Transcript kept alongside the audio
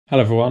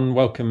Hello everyone,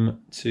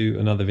 welcome to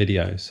another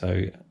video.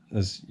 So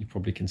as you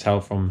probably can tell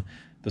from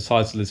the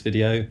size of this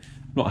video,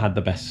 I've not had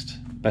the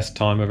best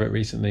time of it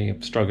recently.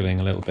 I'm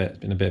struggling a little bit. It's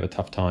been a bit of a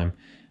tough time.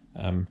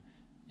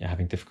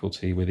 Having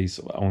difficulty with these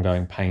sort of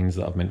ongoing pains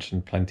that I've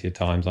mentioned plenty of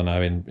times, I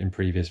know in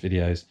previous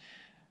videos,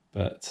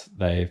 but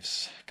they've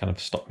kind of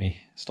stopped me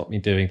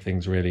doing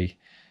things really.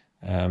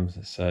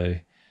 So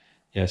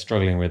yeah,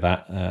 struggling with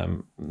that.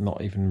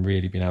 Not even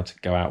really being able to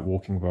go out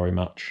walking very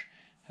much.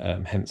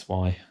 Hence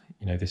why,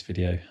 this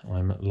video,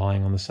 I'm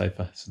lying on the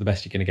sofa. So the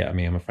best you're going to get of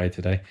me, I'm afraid,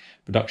 today.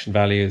 Production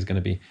value is going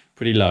to be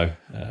pretty low.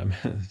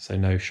 So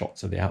no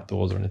shots of the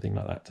outdoors or anything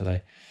like that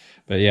today.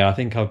 But yeah, I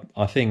think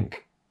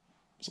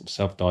sort of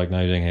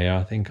self-diagnosing here,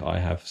 I think I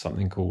have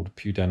something called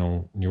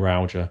pudenal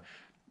neuralgia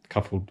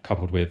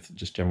coupled with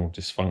just general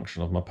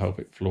dysfunction of my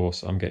pelvic floor.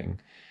 So I'm getting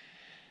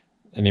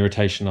an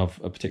irritation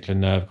of a particular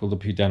nerve called the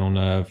pudenal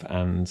nerve,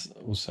 and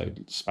also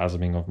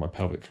spasming of my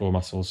pelvic floor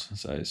muscles.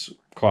 So it's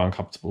quite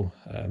uncomfortable,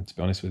 to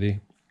be honest with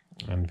you,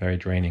 and very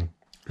draining.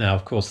 Now,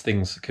 of course,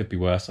 things could be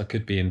worse. I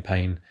could be in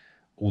pain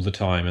all the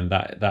time, and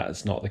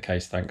that's not the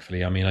case,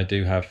 thankfully. I mean, I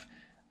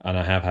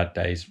have had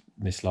days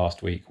this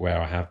last week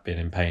where I have been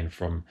in pain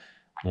from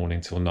morning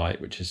till night,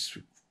 which is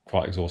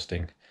quite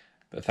exhausting.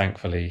 But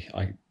thankfully,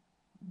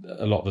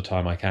 a lot of the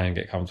time I can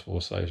get comfortable.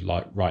 So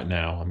like right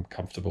now I'm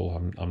comfortable,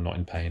 I'm not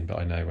in pain, but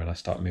I know when I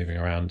start moving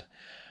around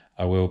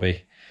I will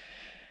be.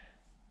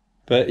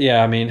 But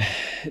yeah, I mean,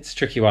 it's a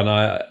tricky one.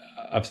 I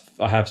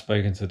have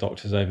spoken to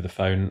doctors over the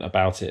phone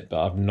about it,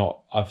 but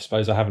I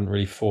suppose I haven't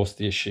really forced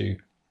the issue.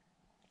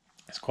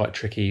 It's quite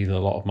tricky. A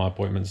lot of my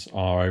appointments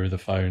are over the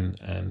phone,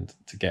 and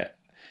to get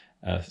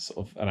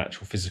sort of an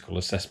actual physical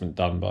assessment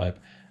done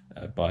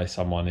by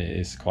someone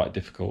is quite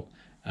difficult.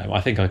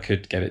 I think I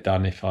could get it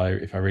done if I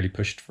really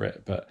pushed for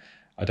it, but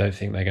I don't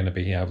think they're going to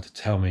be able to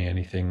tell me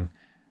anything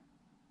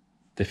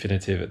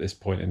definitive at this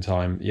point in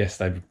time. Yes,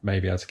 they may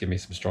be able to give me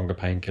some stronger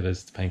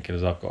painkillers. The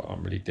painkillers I've got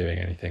aren't really doing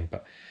anything,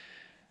 but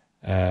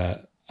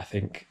I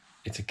think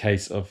it's a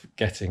case of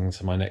getting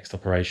to my next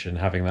operation,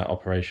 having that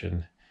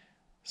operation,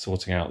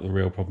 sorting out the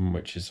real problem,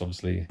 which is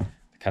obviously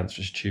the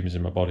cancerous tumours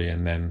in my body,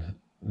 and then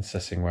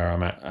assessing where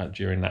I'm at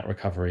during that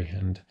recovery.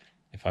 And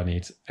if I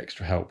need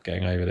extra help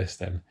getting over this,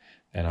 then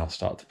I'll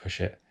start to push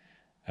it.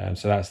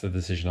 So that's the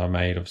decision I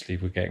made. Obviously,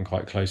 we're getting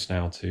quite close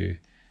now to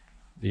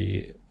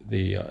the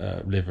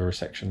liver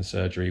resection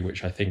surgery,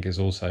 which I think is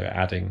also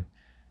adding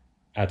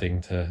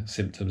to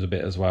symptoms a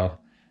bit as well.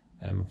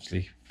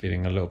 Obviously,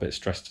 feeling a little bit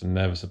stressed and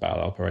nervous about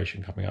the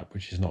operation coming up,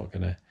 which is not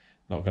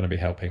gonna be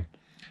helping.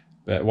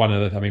 But one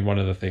of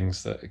the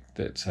things that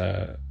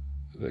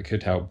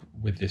could help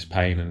with this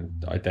pain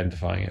and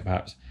identifying it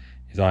perhaps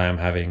is I am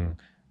having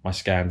my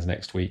scans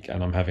next week,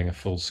 and I'm having a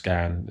full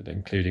scan,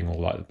 including all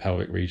like the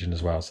pelvic region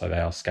as well. So they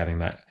are scanning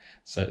that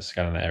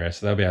area,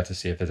 so they'll be able to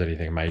see if there's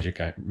anything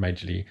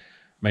majorly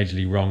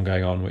wrong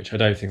going on, which I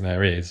don't think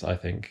there is. I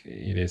think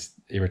it is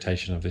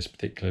irritation of this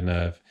particular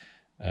nerve,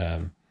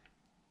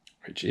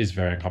 which is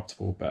very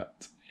uncomfortable,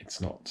 but it's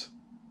not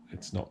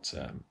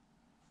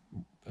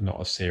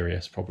a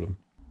serious problem.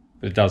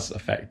 But it does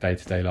affect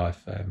day-to-day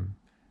life.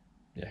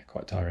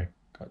 Quite tiring.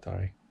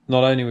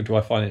 Not only do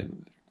I find it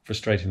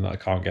frustrating that I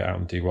can't get out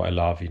and do what I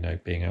love,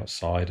 being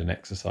outside and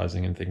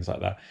exercising and things like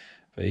that,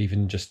 but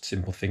even just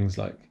simple things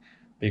like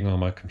being on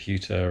my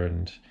computer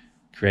and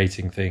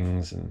creating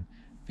things and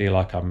feel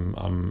like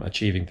I'm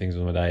achieving things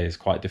on my day is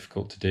quite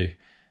difficult to do.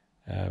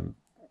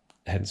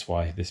 Hence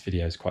why this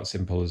video is quite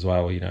simple as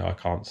well. I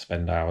can't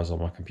spend hours on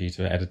my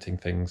computer editing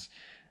things.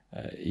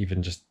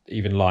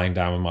 Even lying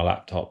down on my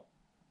laptop,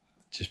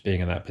 just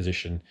being in that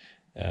position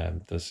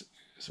does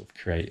sort of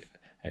create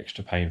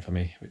extra pain for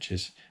me, which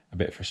is a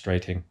bit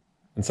frustrating.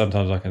 And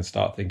sometimes I can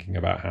start thinking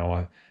about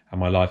how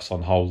my life's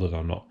on hold and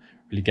I'm not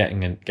really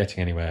getting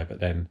anywhere. But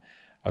then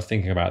I was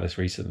thinking about this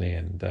recently,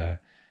 and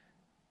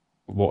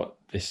what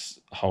this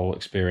whole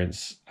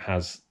experience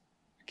has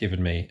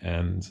given me,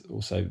 and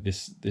also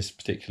this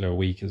particular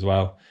week as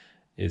well,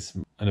 is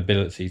an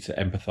ability to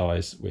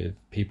empathize with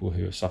people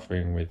who are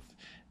suffering with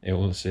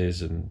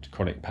illnesses and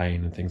chronic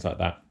pain and things like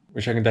that,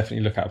 which I can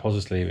definitely look at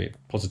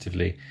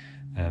positively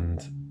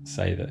and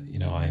say that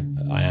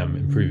I am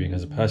improving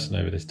as a person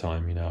over this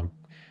time.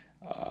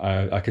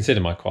 I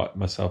consider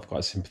myself quite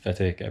a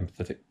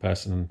empathetic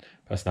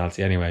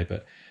personality anyway,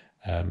 but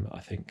I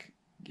think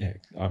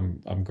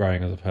I'm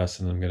growing as a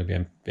person. I'm going to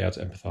be able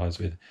to empathize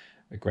with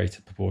a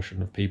greater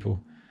proportion of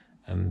people,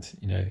 and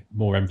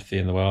more empathy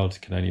in the world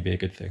can only be a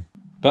good thing.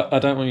 But I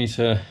don't want you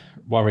to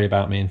worry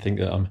about me and think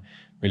that I'm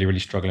really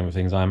struggling with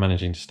things. I am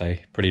managing to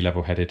stay pretty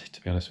level-headed,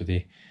 to be honest with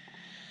you.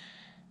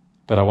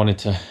 But I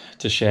wanted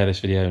to share this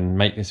video and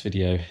make this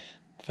video,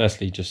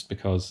 firstly, just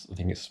because I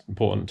think it's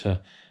important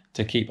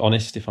to keep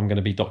honest if I'm going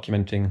to be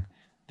documenting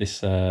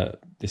this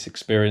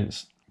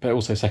experience. But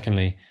also,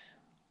 secondly,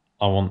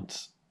 I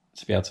want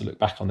to be able to look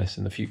back on this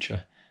in the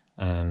future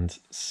and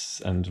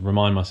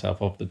remind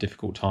myself of the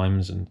difficult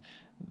times and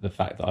the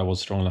fact that I was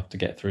strong enough to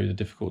get through the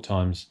difficult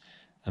times.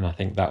 And I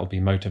think that will be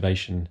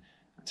motivation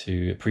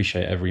to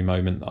appreciate every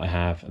moment that I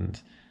have,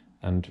 and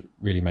and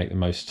really make the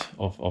most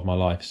of my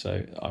life.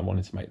 So I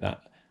wanted to make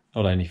that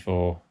not only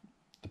for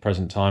the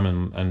present time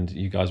and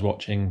you guys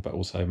watching, but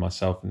also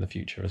myself in the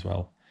future as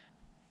well.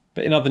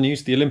 But in other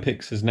news, the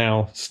Olympics has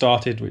now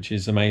started, which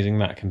is amazing.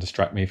 That can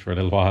distract me for a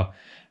little while.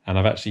 And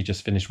I've actually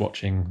just finished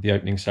watching the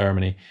opening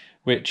ceremony,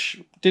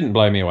 which didn't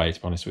blow me away, to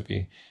be honest with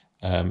you.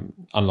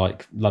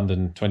 Unlike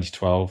London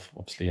 2012,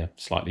 obviously a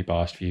slightly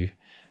biased view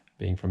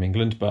being from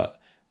England,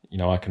 but you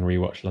know, I can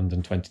rewatch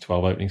London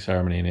 2012 opening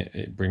ceremony and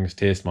it brings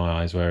tears to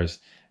my eyes. Whereas,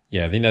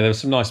 yeah, you know, there were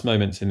some nice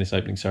moments in this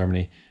opening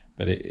ceremony,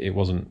 but it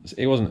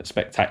wasn't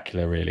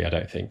spectacular really, I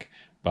don't think.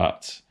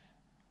 But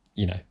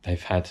you know,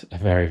 they've had a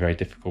very, very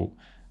difficult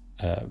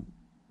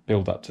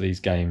build up to these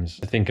games.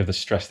 To think of the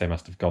stress they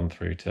must have gone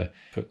through to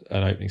put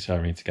an opening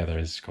ceremony together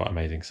is quite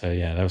amazing. So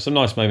yeah, there were some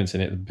nice moments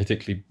in it,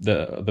 particularly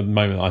the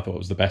moment I thought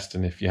was the best,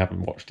 and if you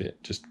haven't watched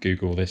it, just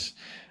Google this,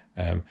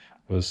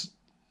 was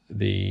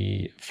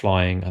the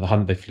flying.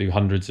 They flew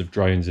hundreds of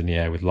drones in the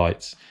air with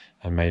lights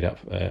and made up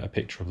a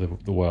picture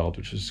of the world,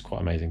 which was quite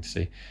amazing to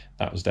see.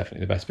 That was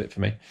definitely the best bit for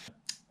me.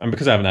 And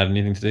because I haven't had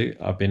anything to do,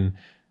 I've been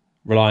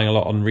relying a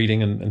lot on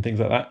reading and things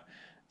like that.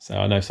 So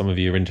I know some of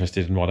you are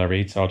interested in what I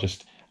read, so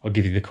I'll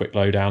give you the quick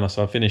lowdown.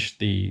 So I finished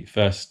the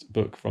first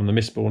book from the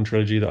Mistborn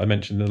trilogy that I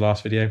mentioned in the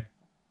last video,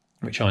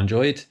 which I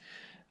enjoyed.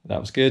 That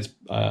was good.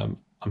 I'm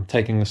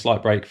taking a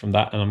slight break from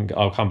that, and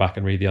I'll come back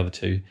and read the other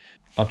two.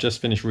 I've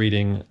just finished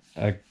reading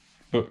a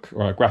book,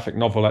 or a graphic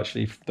novel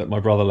actually, that my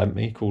brother lent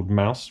me called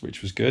Mouse,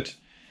 which was good,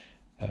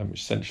 which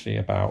is essentially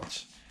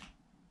about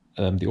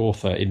the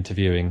author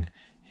interviewing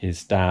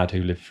his dad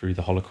who lived through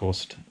the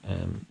Holocaust.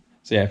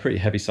 So yeah, pretty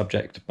heavy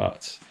subject,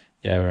 but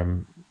yeah,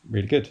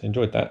 really good.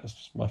 Enjoyed that.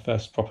 It's my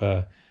first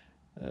proper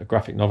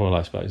graphic novel,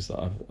 I suppose,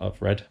 that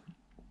I've read.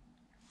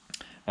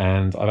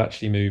 And I've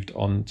actually moved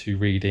on to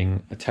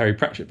reading a Terry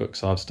Pratchett book.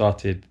 So I've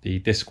started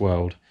the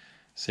Discworld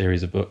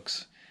series of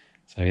books.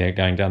 So yeah,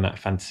 going down that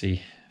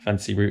fantasy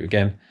route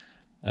again.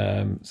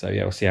 So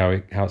yeah, we'll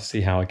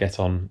see how I get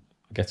on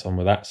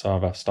with that. So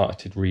I've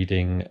started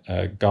reading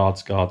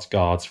Guards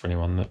for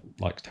anyone that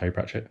likes Terry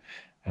Pratchett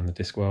and the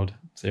Discworld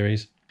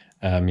series.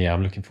 Yeah,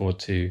 I'm looking forward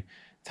to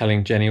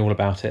telling Jenny all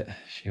about it.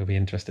 She'll be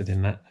interested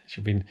in that.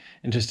 She'll be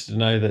interested to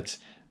know that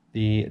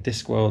the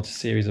Discworld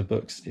series of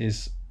books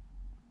is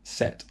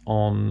set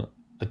on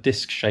a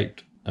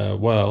disc-shaped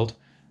world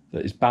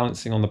that is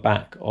balancing on the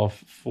back of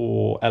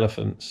 4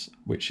 elephants,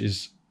 which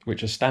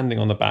are standing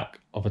on the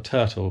back of a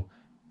turtle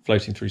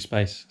floating through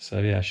space. So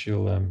yeah,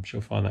 she'll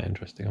find that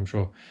interesting, I'm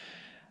sure.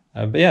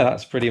 But yeah,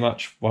 that's pretty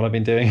much what I've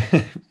been doing,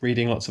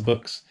 reading lots of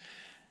books,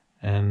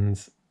 and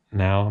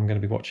now I'm going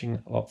to be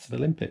watching lots of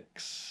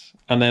Olympics.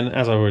 And then,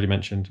 as I already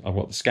mentioned, I've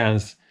got the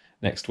scans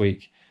next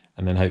week,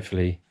 and then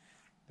hopefully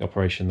the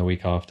operation the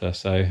week after.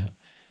 So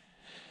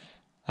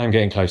I'm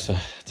getting closer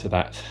to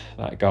that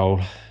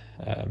goal.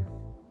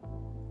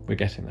 We're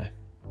getting there.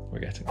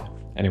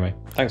 Anyway,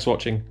 thanks for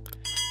watching.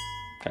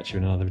 Catch you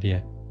in another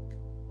video.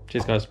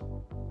 Cheers, guys.